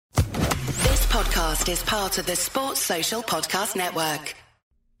podcast is part of the Sports Social Podcast Network.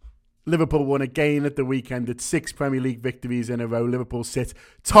 Liverpool won again at the weekend at 6 Premier League victories in a row. Liverpool sit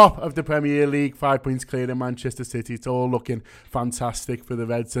top of the Premier League, 5 points clear of Manchester City. It's all looking fantastic for the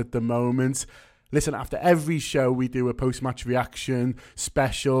Reds at the moment. Listen, after every show, we do a post-match reaction,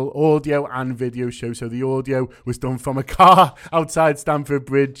 special, audio and video show. So the audio was done from a car outside Stamford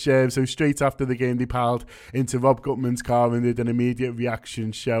Bridge. So straight after the game, they piled into Rob Gutman's car and did an immediate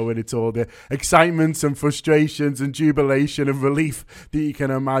reaction show. And it's all the excitements and frustrations and jubilation and relief that you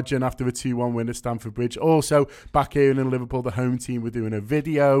can imagine after a 2-1 win at Stamford Bridge. Also, back here in Liverpool, the home team were doing a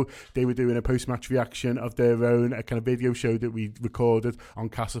video. They were doing a post-match reaction of their own, a kind of video show that we recorded on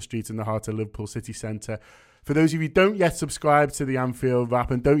Castle Street in the heart of Liverpool City Centre. For those of you who don't yet subscribe to the Anfield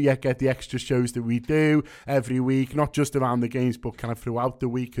Wrap and don't yet get the extra shows that we do every week, not just around the games but kind of throughout the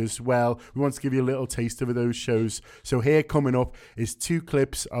week as well, we want to give you a little taste of those shows. So here coming up is 2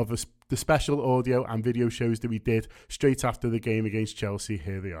 clips of the special audio and video shows that we did straight after the game against Chelsea.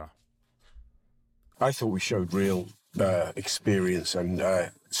 Here they are. I thought we showed real experience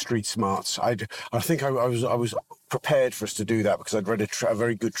and street smarts. I think I was prepared for us to do that because I'd read a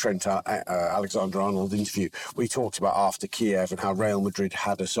very good Trent Alexander-Arnold interview where he talked about after Kiev and how Real Madrid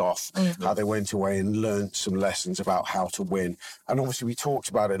had us off, how they went away and learned some lessons about how to win. And obviously we talked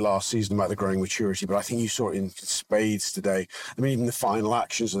about it last season about the growing maturity, but I think you saw it in spades today. I mean, even the final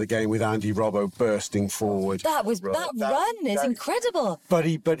actions of the game with Andy Robbo bursting forward. That run is incredible. But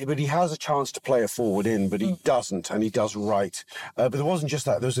he has a chance to play a forward in, but he doesn't, and he does right. But there wasn't just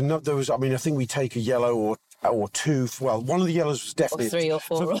that. I think we take a yellow or 2. Well, one of the yellows was definitely... Or 3 or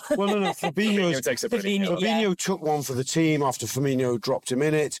 4. Fabinho took one for the team after Firmino dropped him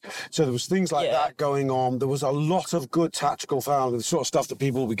in it. So there was things like that going on. There was a lot of good tactical fouling, the sort of stuff that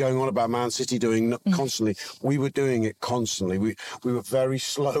people will be going on about Man City doing constantly. We were doing it constantly. We were very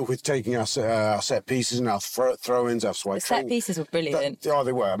slow with taking our set pieces and our throw-ins, our swipe. The set pieces were brilliant.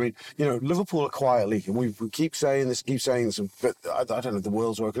 They were. I mean, Liverpool are quietly, and we keep saying this, but I don't know if the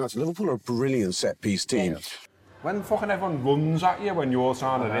world's working out. Liverpool are a brilliant set-piece team. Yeah. When fucking everyone runs at you when you're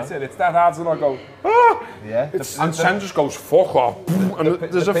trying to hit it, it's that hard to not go, ah! Yeah. And Sen just goes, fuck off.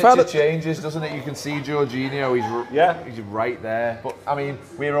 The picture changes, doesn't it? You can see Jorginho, he's right there. But, I mean,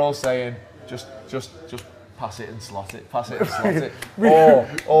 we were all saying, just pass it and slot it,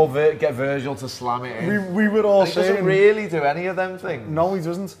 or get Virgil to slam it in. We were all saying... He doesn't really do any of them things. No, he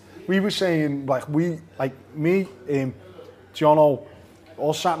doesn't. We were saying, me, Jono,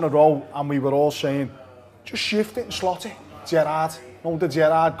 all sat in a row, and we were all saying, just shift it and slot it. Gerrard. The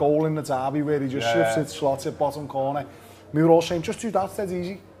Gerrard goal in the derby where he just shifts it, slots it, bottom corner. We were all saying, just do that, it's dead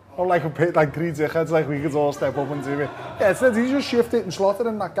easy. Or like 3 dickheads, like we could all step up and do it. Yeah, it's dead easy, just shift it and slot it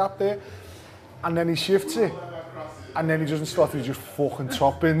in that gap there. And then he shifts it. And then he doesn't slot it, he just fucking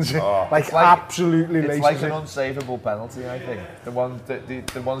top bins it. Absolutely laces it. It's like an unsavable penalty, I think. The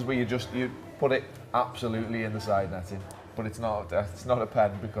ones where you put it absolutely in the side netting. But it's not a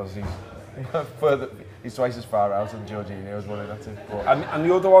pen because he's twice as far out than Jorginho's running at it. And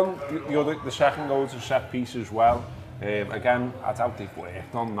the other one, the second goal is a set piece as well. Again, I doubt they've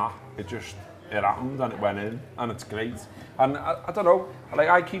worked on that. It happened and it went in, and it's great. And I don't know,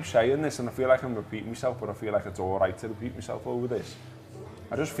 I keep saying this and I feel like I'm repeating myself, but I feel like it's alright to repeat myself over this.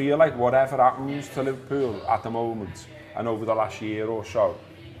 I just feel like whatever happens to Liverpool at the moment and over the last year or so,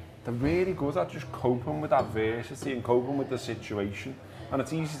 they're really good at just coping with adversity and coping with the situation. And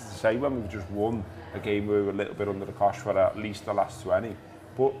it's easy to say when we've just won a game where we were a little bit under the cosh for at least the last 20.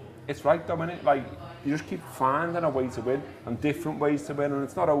 But it's right though, innit? You just keep finding a way to win and different ways to win. And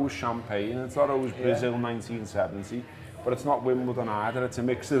it's not always champagne, and it's not always Brazil 1970, but it's not Wimbledon either. It's a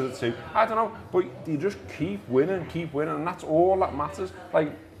mix of the two. I don't know, but you just keep winning, and that's all that matters.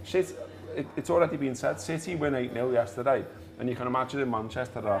 It's already been said, City win 8-0 yesterday. And you can imagine in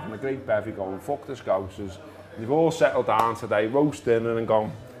Manchester they're having a great bevy going, fuck the Scousers. They've all settled down today, roast dinner and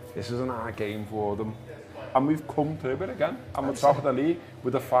gone, this isn't our game for them. And we've come through it again. And we're top of the league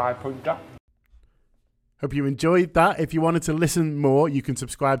with a 5-point gap. Hope you enjoyed that. If you wanted to listen more, you can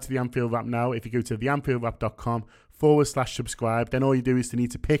subscribe to the Anfield Wrap now. If you go to theanfieldwrap.com/subscribe, then all you do is to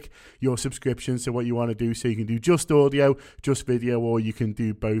need to pick your subscription, so what you want to do. So you can do just audio, just video, or you can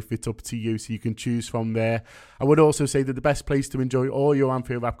do both. It's up to you, so you can choose from there. I would also say that the best place to enjoy all your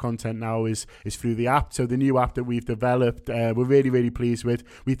Anfield Wrap content now is through the app. So the new app that we've developed, we're really, really pleased with.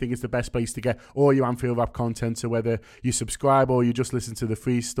 We think it's the best place to get all your Anfield Wrap content. So whether you subscribe or you just listen to the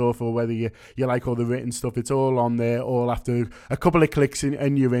free stuff, or whether you like all the written stuff, it's all on there, all after a couple of clicks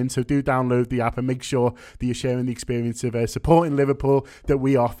and you're in. So do download the app and make sure that you're sharing the experience of supporting Liverpool that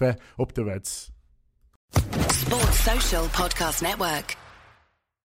we offer. Up the Reds. Sports Social Podcast Network.